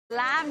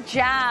Slam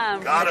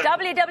Jam,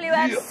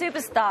 WWF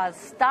superstars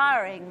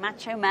starring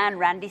Macho Man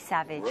Randy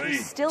Savage,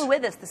 who's still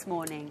with us this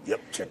morning.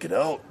 Yep, check it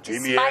out.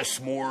 Jamie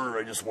Ashmore,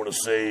 I just want to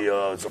say,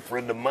 is a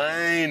friend of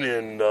mine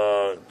and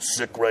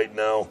sick right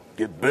now.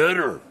 Get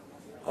better.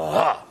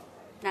 Aha.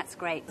 That's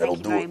great. Thank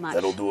you very much.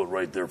 That'll do it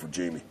right there for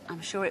Jamie.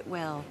 I'm sure it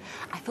will.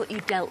 I thought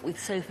you dealt with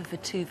Sofa for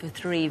 2 for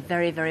 3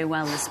 very, very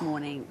well this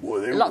morning.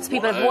 Boy, lots of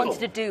people have wanted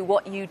to do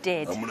what you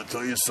did. I'm going to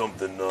tell you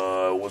something.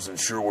 I wasn't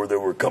sure where they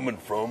were coming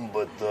from,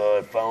 but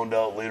I found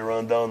out later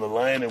on down the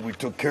line, and we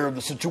took care of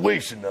the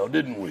situation now,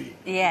 didn't we?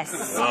 Yes.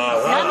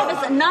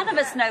 None of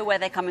us know where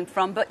they're coming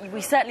from, but we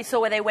certainly saw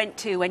where they went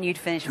to when you'd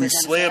finished with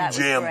them. We slam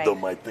jammed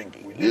them, I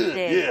think we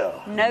did.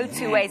 Yeah. No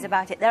two ways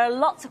about it. There are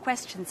lots of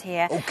questions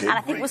here. Okay, and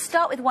I think we'll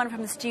start with one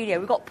from the studio.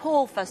 We've got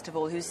Paul, first of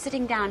all, who's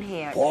sitting down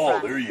here. Paul,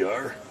 there you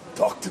are.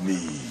 Talk to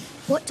me.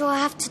 What do I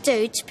have to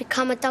do to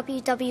become a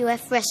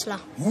WWF wrestler?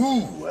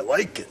 Ooh, I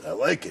like it. I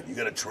like it. You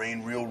got to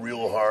train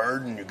real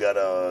hard, and you got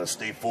to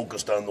stay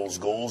focused on those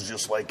goals,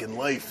 just like in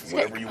life. So,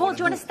 Paul, do you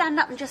want to stand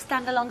up and just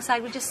stand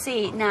alongside? We'll just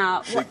see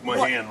now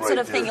what hand right sort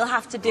of there. thing you'll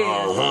have to do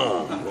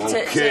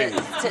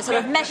to sort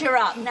of measure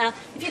up. Now,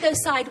 if you go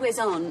sideways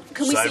on,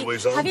 can we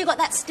see? On? Have you got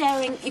that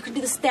staring? You can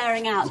do the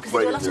staring out because you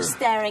do a lot of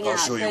staring out. I'll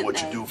show you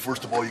what you do.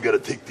 First of all, you got to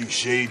take these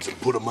shades and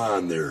put them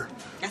on there.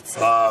 That's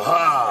it.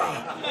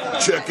 Aha!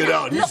 Check it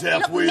out. He's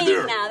halfway look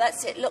there. Now,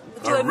 that's it.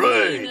 Look, do all a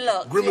mean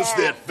look. Grimace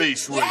that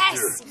face right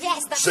there.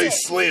 Yes, that's Say it.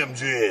 Slam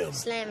Jam.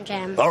 Slam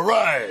Jam. All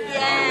right.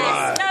 Yes, all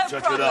right. no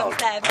Check it out.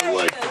 There. Very I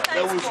like good. it. Thanks,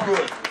 That was Paul.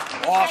 good.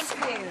 Awesome.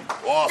 Thank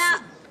you.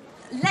 Awesome.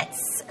 Now,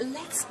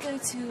 let's go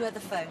to the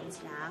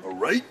phones now. All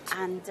right.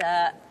 And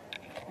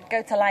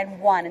go to line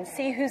 1 and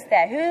see who's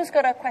there. Who's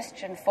got a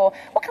question for,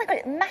 what can I call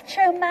it?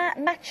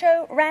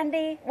 Macho,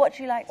 Randy? What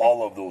do you like?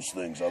 All of those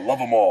things. I love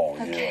them all.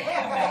 Okay.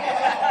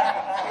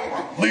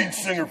 Yeah. Lead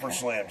singer for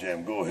Slam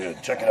Jam. Go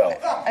ahead. Check it out.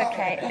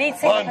 Okay. Lead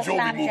singer for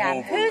Slam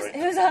Jam.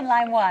 Who's on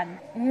line 1?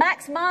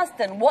 Max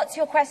Marsden, what's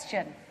your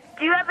question?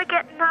 Do you ever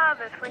get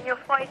nervous when you're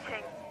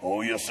fighting?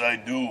 Oh, yes, I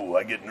do.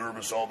 I get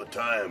nervous all the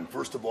time.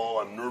 First of all,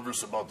 I'm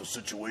nervous about the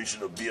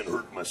situation of being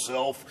hurt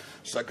myself.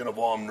 Second of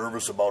all, I'm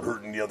nervous about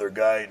hurting the other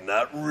guy.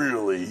 Not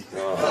really.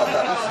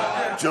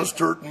 Just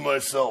hurting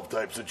myself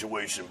type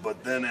situation.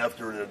 But then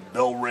after the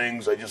bell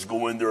rings, I just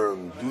go in there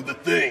and do the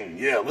thing.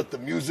 Yeah, let the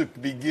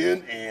music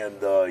begin.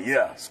 And,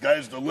 yeah,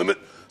 sky's the limit.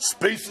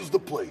 Space is the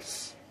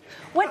place.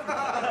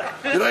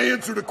 Did I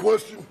answer the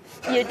question?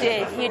 You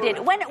did.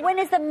 When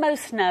is the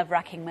most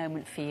nerve-wracking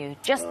moment for you?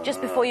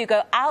 Just before you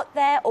go out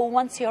there, or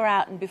once you're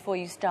out and before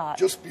you start?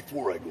 Just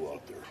before I go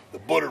out there. The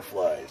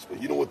butterflies.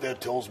 But you know what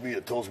that tells me?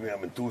 It tells me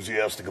I'm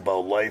enthusiastic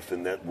about life,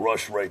 and that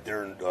rush right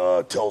there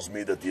tells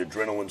me that the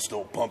adrenaline's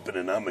still pumping,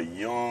 and I'm a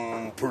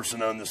young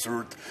person on this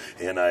earth,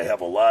 and I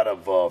have a lot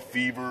of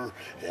fever,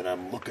 and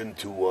I'm looking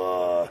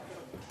to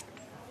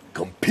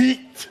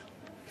compete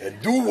and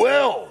do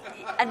well.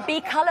 And be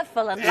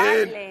colourful and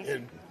lively.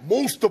 And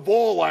most of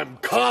all, I'm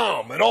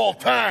calm at all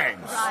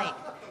times. Right.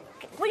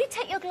 Will you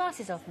take your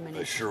glasses off a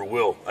minute? I sure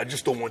will. I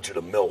just don't want you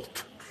to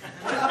melt.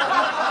 Stunning.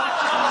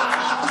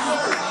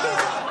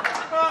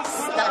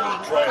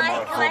 Try them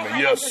on for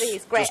me. Yes.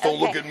 Great. Just don't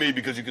look at me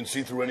because you can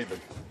see through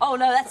anything. Oh,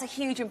 no, that's a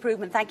huge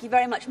improvement. Thank you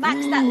very much.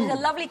 Max, that was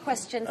a lovely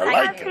question.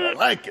 I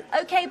like it.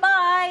 Okay,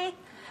 bye.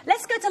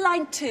 Let's go to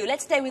line 2.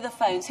 Let's stay with the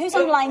phones. Who's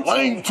on line 2?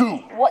 Line 2.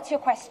 What's your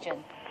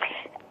question?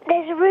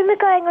 There's a rumour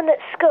going on at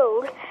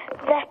school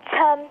that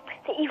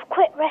you've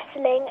quit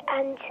wrestling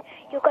and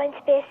you're going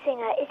to be a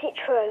singer. Is it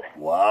true?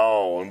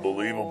 Wow,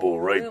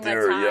 unbelievable right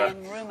there.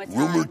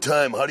 Rumor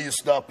time. How do you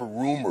stop a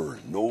rumor?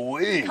 No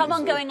way. Come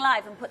on, going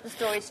live and put the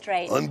story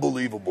straight.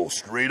 Unbelievable.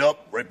 Straight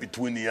up, right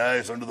between the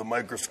eyes, under the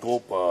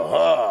microscope.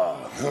 Aha.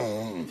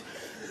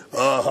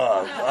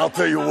 I'll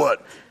tell you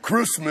what.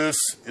 Christmas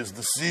is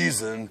the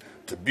season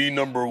to be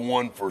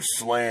 #1 for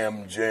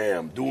Slam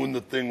Jam. Doing the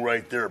thing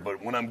right there.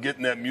 But when I'm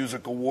getting that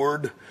music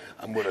award,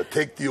 I'm going to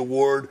take the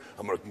award.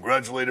 I'm going to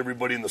congratulate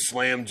everybody in the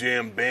Slam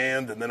Jam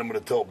band. And then I'm going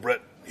to tell Bret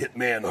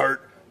Hitman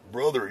Hart,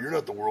 brother, you're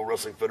not the World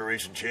Wrestling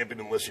Federation champion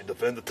unless you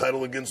defend the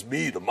title against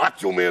me, the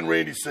Macho Man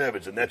Randy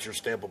Savage. And that's your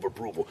stamp of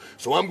approval.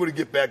 So I'm going to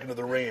get back into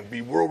the ring and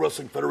be World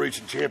Wrestling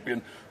Federation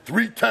champion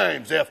 3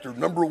 times after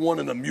 #1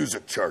 in the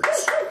music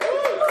charts.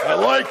 I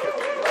like it.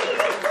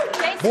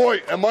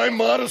 Boy, am I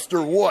modest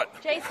or what?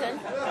 Jason,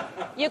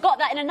 you got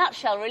that in a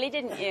nutshell, really,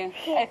 didn't you?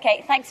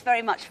 Okay, thanks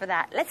very much for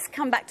that. Let's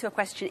come back to a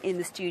question in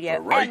the studio.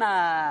 All right.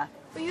 Emma.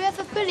 Were you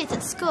ever bullied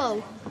at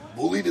school?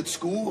 Bullied at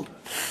school?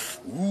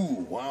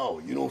 Ooh, wow.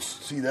 You know,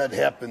 see, that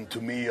happened to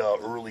me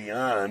early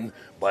on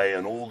by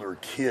an older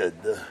kid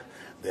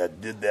that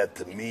did that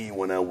to me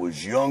when I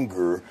was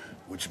younger,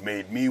 which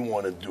made me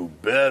want to do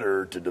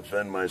better to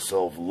defend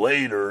myself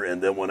later.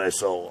 And then when I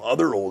saw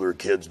other older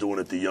kids doing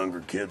it to younger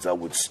kids, I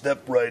would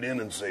step right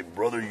in and say,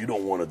 brother, you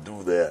don't want to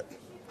do that.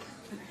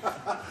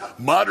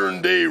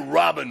 Modern day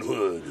Robin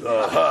Hood.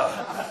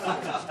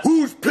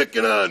 Who's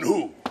picking on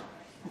who?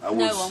 No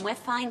one. We're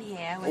fine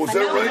here. Oh, is that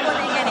right? We're not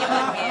bullying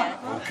anyone here.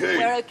 Okay.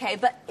 We're okay.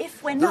 But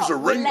if we're There's not, a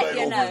ring we'll light let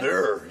you know. over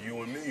there,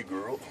 you and me,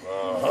 girl.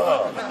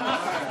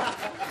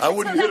 I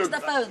wouldn't hit the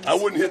phones. I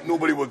wouldn't hit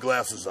nobody with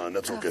glasses on.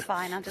 That's okay.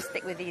 Fine, I'll just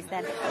stick with these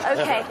then.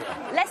 Okay,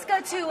 let's go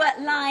to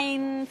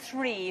line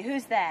 3.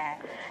 Who's there?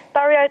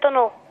 Barry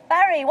O'Donnell.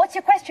 Barry, what's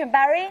your question,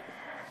 Barry?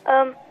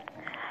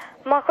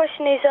 My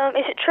question is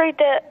it true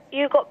that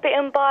you got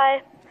bitten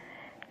by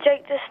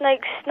Jake the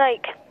Snake's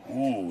snake?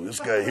 Ooh, this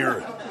guy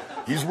here,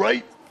 he's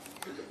right.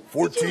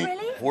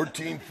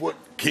 14-foot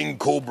king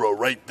cobra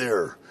right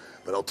there.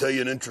 But I'll tell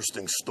you an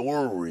interesting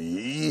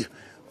story.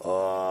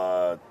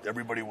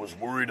 Everybody was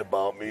worried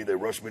about me. They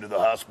rushed me to the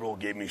hospital,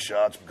 gave me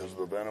shots because of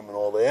the venom and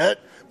all that.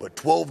 But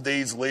 12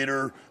 days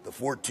later, the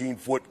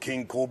 14-foot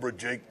king cobra,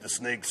 Jake the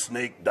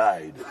snake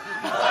died.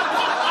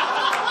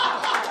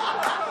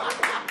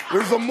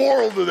 There's a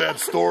moral to that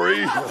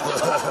story.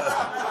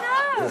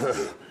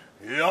 No.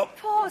 Yep.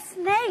 Poor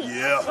snake.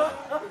 Yeah.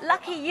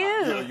 Lucky you.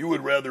 Yeah, you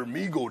would rather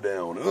me go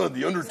down.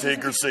 The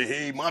Undertaker say,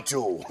 hey,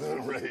 Macho.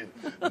 Right.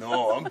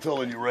 No, I'm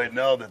telling you right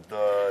now that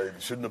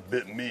it shouldn't have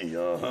bitten me.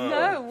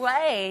 No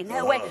way.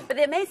 No way. But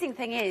the amazing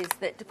thing is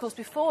that, of course,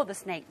 before the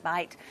snake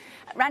bite,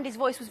 Randy's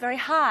voice was very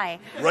high.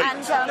 Right.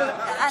 And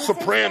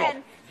soprano. Since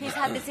then, he's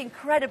had this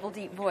incredible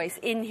deep voice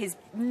in his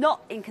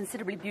not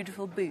inconsiderably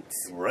beautiful boots.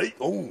 Right?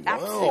 Oh, wow.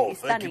 Absolutely Thank you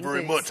stunning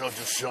very boots. much. I'll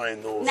just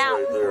shine those Now,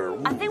 right there.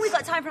 Ooh. I think we've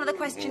got time for another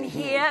question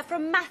here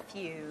from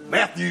Matthew.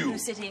 Matthew.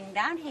 Who's sitting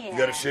down here. You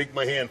got to shake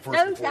my hand first.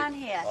 No, down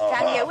here.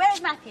 Down here. Where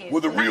is Matthew?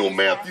 With a real Matthew's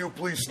Matthew,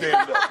 please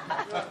stand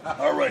up.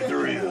 All right,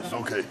 there he is.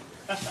 Okay.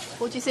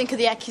 What do you think of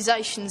the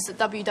accusations that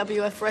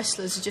WWF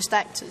wrestlers are just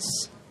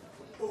actors?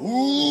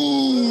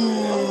 Ooh.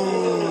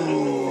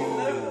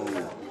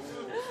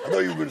 I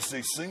thought you were going to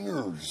say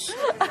singers.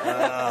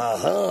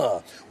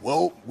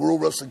 Well,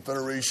 World Wrestling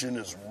Federation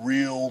is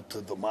real to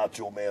the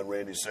Macho Man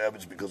Randy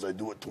Savage because I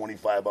do it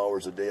 25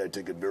 hours a day. I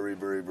take it very,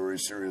 very, very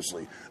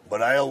seriously.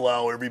 But I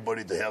allow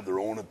everybody to have their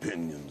own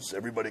opinions.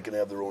 Everybody can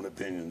have their own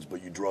opinions,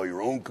 but you draw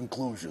your own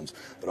conclusions.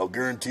 But I'll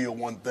guarantee you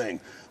one thing.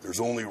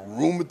 There's only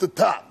room at the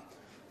top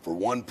for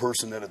one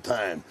person at a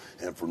time,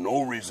 and for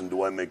no reason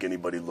do I make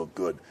anybody look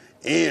good.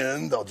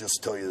 And I'll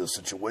just tell you the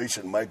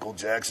situation. Michael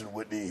Jackson,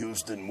 Whitney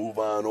Houston, move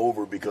on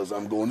over because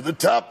I'm going to the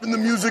top in the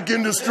music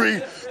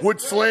industry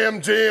with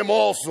Slam Jam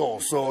also.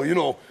 So, you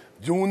know,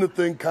 doing the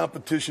thing,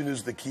 competition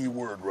is the key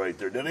word right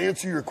there. Did I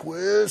answer your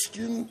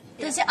question?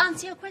 Does it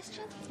answer your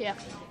question? Yeah.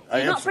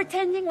 You're not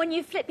pretending when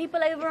you flip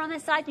people over on their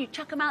side, you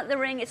chuck them out the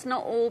ring, it's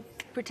not all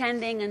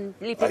pretending and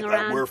leaping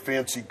around. I wear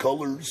fancy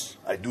colors.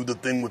 I do the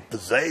thing with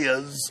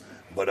pizzazz.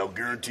 But I'll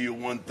guarantee you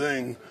one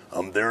thing,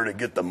 I'm there to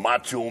get the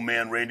Macho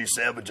Man Randy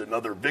Savage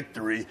another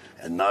victory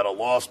and not a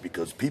loss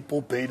because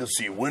people pay to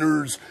see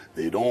winners,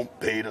 they don't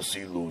pay to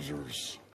see losers.